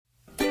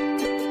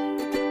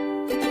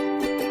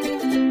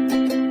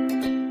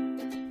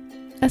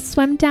A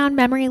swim down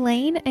memory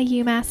lane, a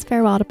UMass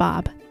farewell to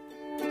Bob.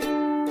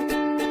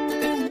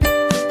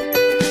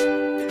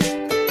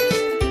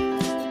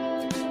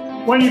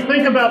 When you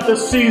think about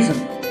this season,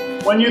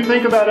 when you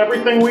think about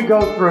everything we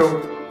go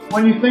through,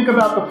 when you think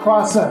about the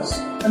process,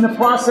 and the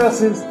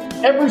process is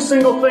every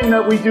single thing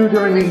that we do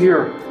during the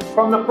year,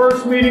 from the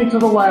first meeting to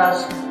the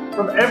last,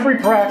 from every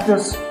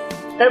practice,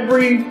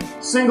 every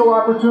single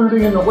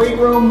opportunity in the weight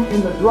room, in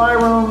the dry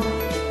room,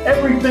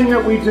 everything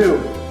that we do.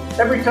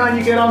 Every time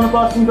you get on the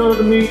bus and go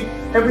to the meet,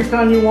 every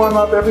time you warm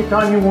up, every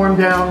time you warm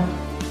down,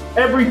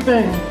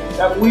 everything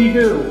that we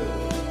do,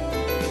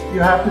 you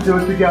have to do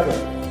it together.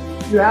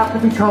 You have to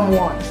become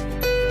one.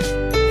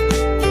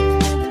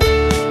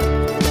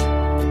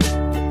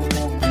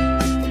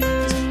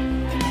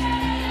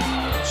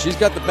 She's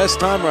got the best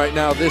time right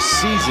now this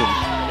season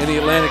in the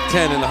Atlantic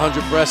 10 in the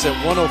 100 breast at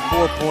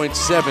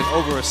 104.7,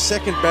 over a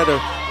second better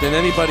than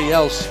anybody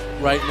else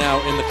right now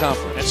in the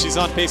conference. And she's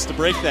on pace to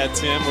break that,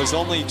 Tim. Was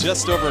only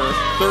just over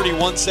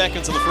 31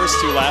 seconds in the first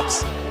two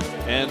laps.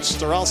 And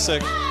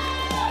Starosielec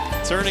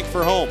turning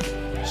for home.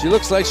 She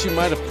looks like she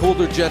might have cooled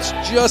her jets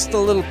just a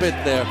little bit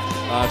there.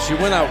 She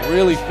went out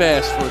really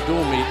fast for a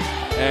dual meet,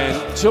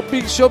 and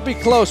she'll be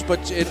close,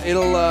 but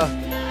it'll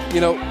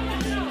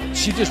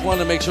she just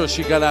wanted to make sure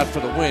she got out for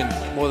the win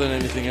more than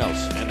anything else.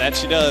 And that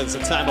she does. A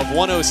time of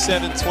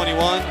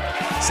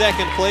 107.21.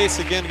 Second place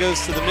again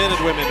goes to the men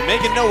and women.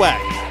 Megan Nowak.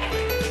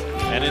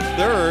 And in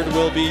third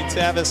will be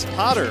Tavis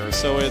Potter.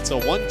 So it's a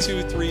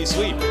 1-2-3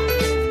 sweep.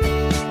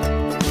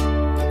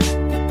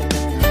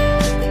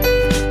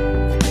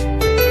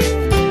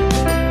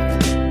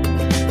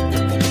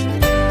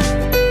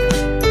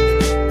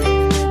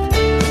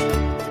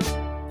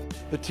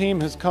 The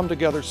team has come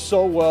together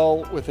so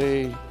well with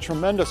a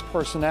tremendous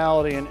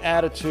personality and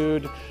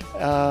attitude.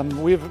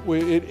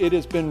 It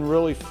has been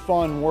really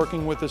fun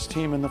working with this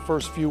team in the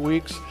first few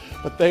weeks,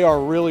 but they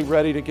are really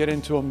ready to get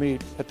into a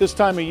meet. At this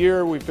time of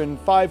year, we've been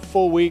 5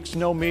 full weeks,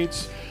 no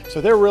meets, so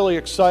they're really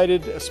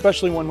excited,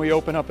 especially when we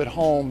open up at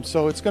home.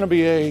 So it's going to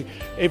be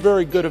a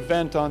very good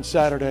event on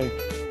Saturday.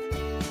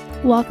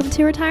 Welcome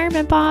to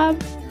retirement,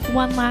 Bob.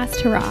 One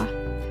last hurrah.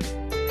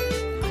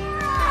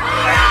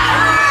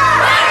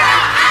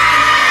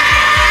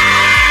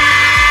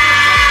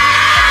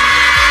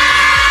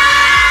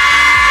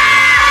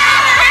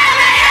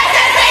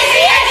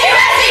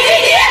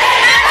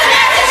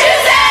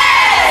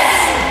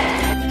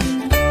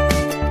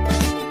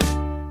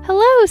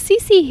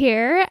 Cece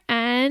here,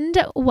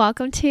 and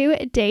welcome to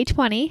day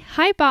 20.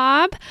 Hi,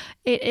 Bob.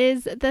 It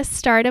is the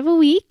start of a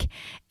week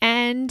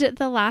and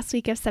the last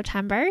week of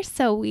September,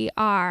 so we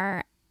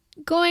are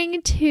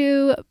going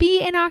to be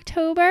in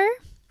October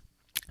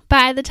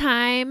by the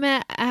time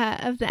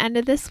of the end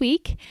of this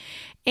week.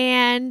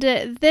 And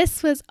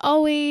this was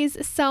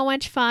always so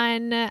much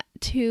fun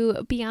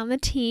to be on the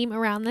team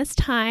around this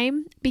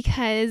time,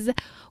 because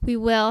we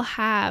will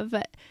have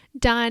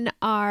done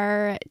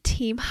our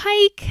team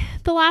hike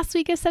the last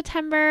week of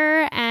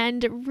September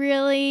and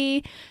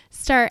really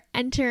start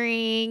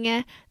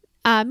entering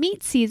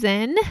meet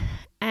season.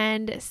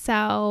 And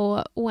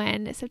so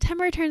when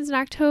September turns in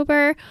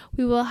October,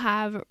 we will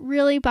have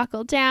really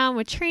buckled down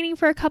with training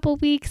for a couple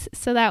weeks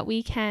so that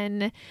we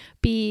can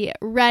be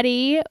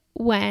ready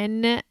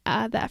when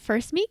that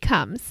first meet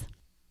comes.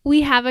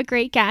 We have a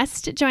great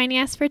guest joining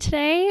us for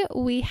today.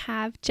 We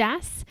have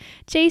Jess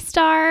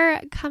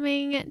J-Star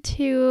coming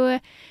to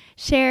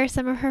share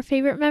some of her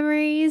favorite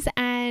memories,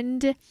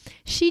 and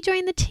she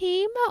joined the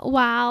team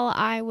while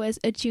I was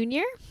a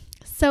junior.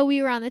 So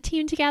we were on the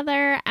team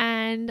together,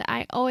 and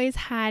I always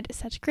had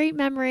such great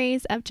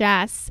memories of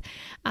Jess.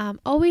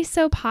 Always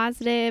so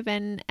positive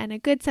and a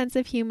good sense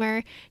of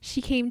humor.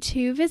 She came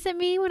to visit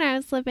me when I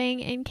was living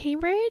in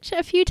Cambridge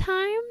a few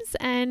times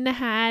and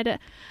had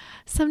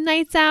some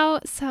nights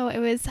out. So it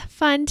was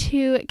fun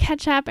to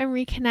catch up and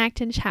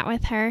reconnect and chat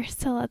with her.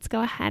 So let's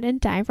go ahead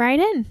and dive right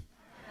in.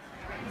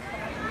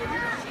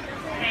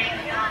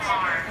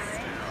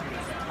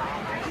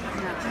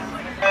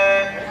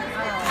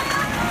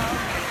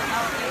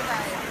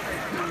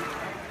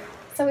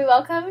 So we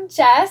welcome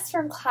Jess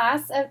from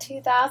class of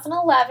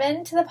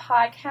 2011 to the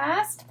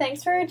podcast.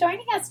 Thanks for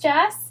joining us,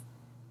 Jess.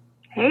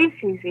 Hey,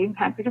 Susie.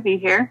 Happy to be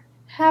here.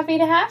 Happy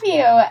to have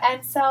you.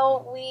 And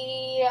so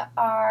we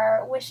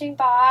are wishing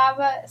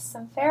Bob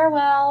some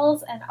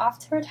farewells and off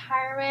to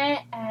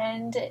retirement.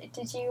 And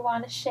did you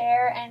want to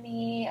share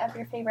any of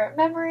your favorite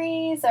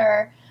memories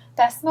or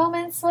best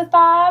moments with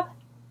Bob?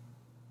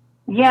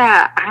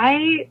 Yeah,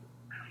 I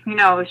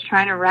was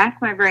trying to rack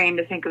my brain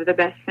to think of the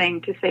best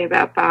thing to say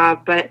about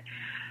Bob, but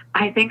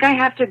I think I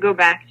have to go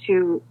back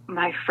to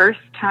my first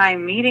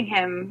time meeting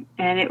him,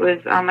 and it was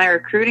on my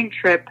recruiting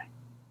trip,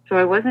 so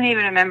I wasn't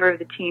even a member of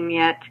the team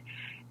yet.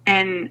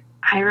 And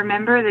I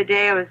remember the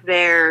day I was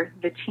there,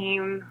 the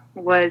team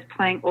was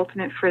playing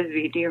Ultimate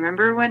Frisbee. Do you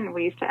remember when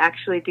we used to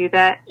actually do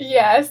that?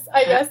 Yes,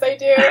 I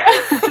do.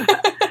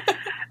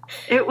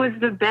 It was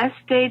the best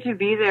day to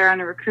be there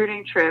on a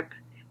recruiting trip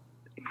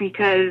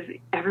because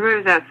everybody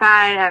was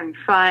outside having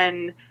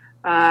fun.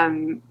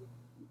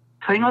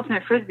 playing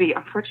Ultimate Frisbee.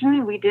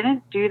 Unfortunately, we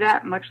didn't do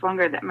that much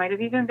longer. That might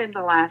have even been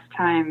the last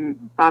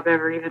time Bob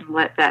ever even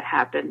let that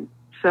happen.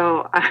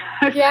 So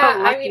I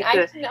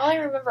can only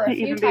remember a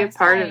few even times be a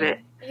part of it.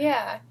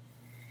 Yeah.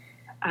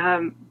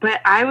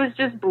 But I was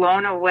just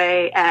blown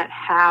away at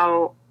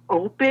how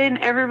open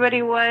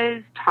everybody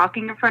was,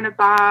 talking in front of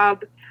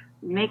Bob,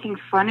 making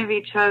fun of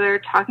each other,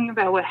 talking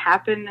about what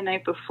happened the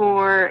night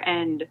before,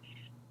 and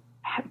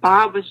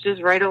Bob was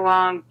just right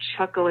along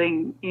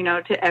chuckling,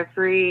 to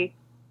every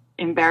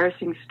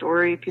embarrassing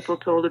story people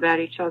told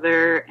about each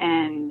other,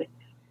 and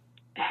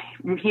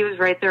he was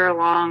right there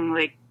along,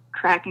 like,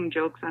 cracking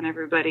jokes on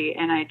everybody,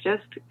 and I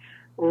just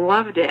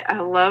loved it. I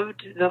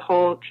loved the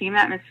whole team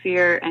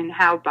atmosphere and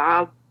how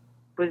Bob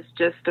was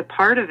just a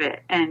part of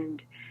it, and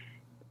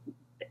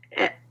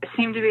it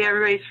seemed to be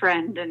everybody's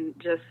friend, and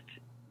just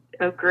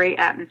a great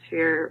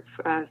atmosphere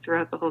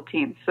throughout the whole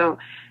team. So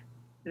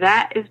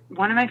that is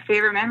one of my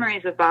favorite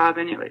memories of Bob,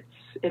 and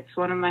it's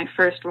one of my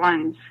first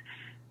ones.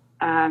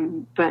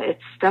 But it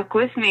stuck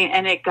with me,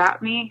 and it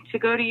got me to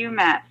go to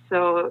UMass.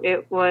 So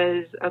it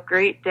was a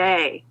great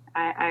day.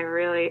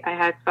 I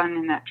had fun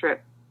in that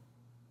trip.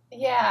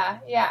 Yeah.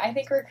 I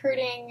think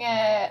recruiting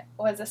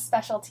was a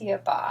specialty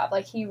of Bob.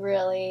 Like, he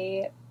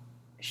really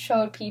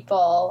showed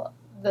people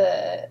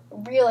the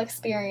real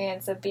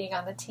experience of being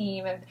on the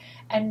team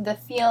and the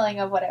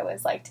feeling of what it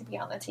was like to be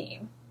on the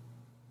team.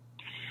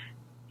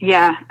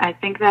 Yeah, I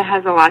think that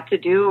has a lot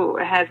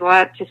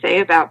to say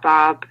about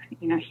Bob.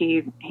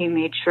 He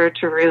made sure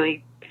to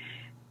really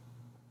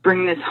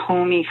bring this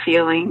homey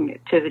feeling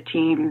to the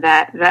team.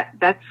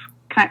 That's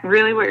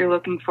really what you're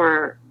looking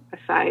for,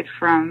 aside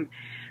from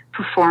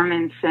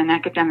performance and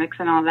academics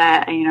and all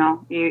that.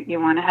 You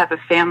want to have a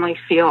family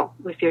feel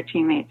with your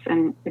teammates,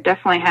 and it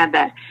definitely had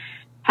that.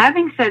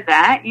 Having said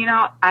that,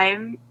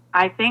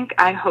 I think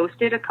I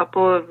hosted a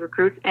couple of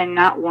recruits, and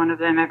not one of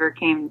them ever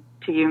came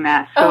to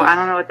UMass. So I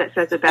don't know what that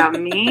says about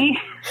me.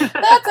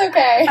 That's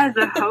okay. As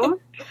a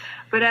host,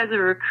 but as a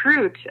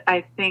recruit,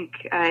 I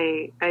think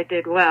I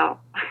did well.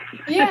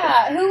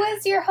 Yeah. Who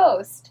was your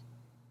host?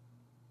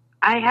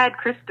 I had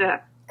Krista.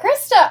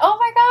 Krista. Oh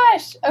my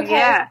gosh. Okay.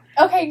 Yeah.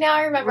 Okay. Now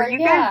I remember. Were you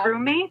guys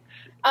roommates?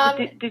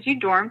 Did you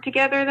dorm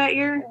together that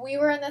year? We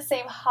were in the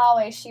same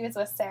hallway. She was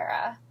with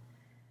Sarah.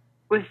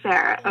 With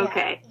Sarah. Yeah,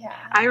 okay. Yeah.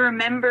 I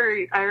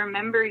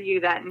remember you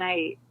that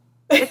night.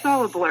 It's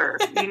all a blur.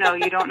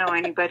 You don't know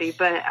anybody,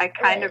 but I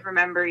kind of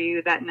remember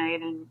you that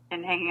night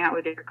and hanging out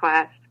with your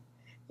class.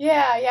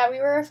 Yeah, we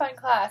were a fun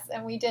class,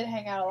 and we did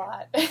hang out a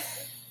lot.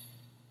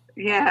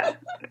 Yeah,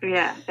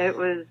 it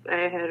was,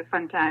 I had a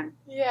fun time.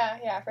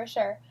 Yeah, for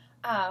sure.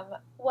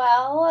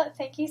 Well,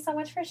 thank you so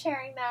much for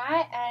sharing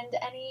that, and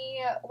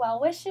any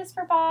well wishes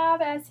for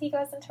Bob as he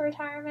goes into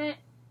retirement?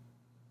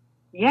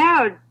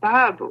 Yeah,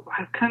 Bob,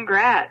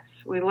 congrats.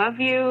 We love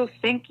you.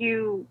 Thank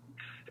you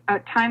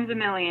times a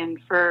million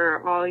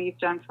for all you've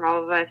done for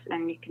all of us,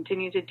 and you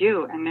continue to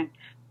do. And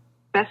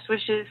best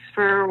wishes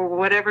for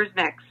whatever's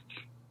next.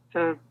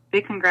 So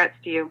big congrats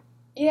to you.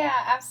 Yeah,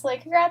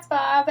 absolutely. Congrats,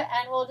 Bob.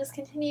 And we'll just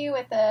continue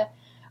with the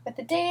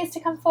days to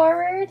come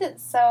forward.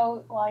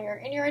 So while you're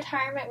in your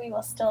retirement, we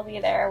will still be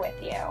there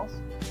with you.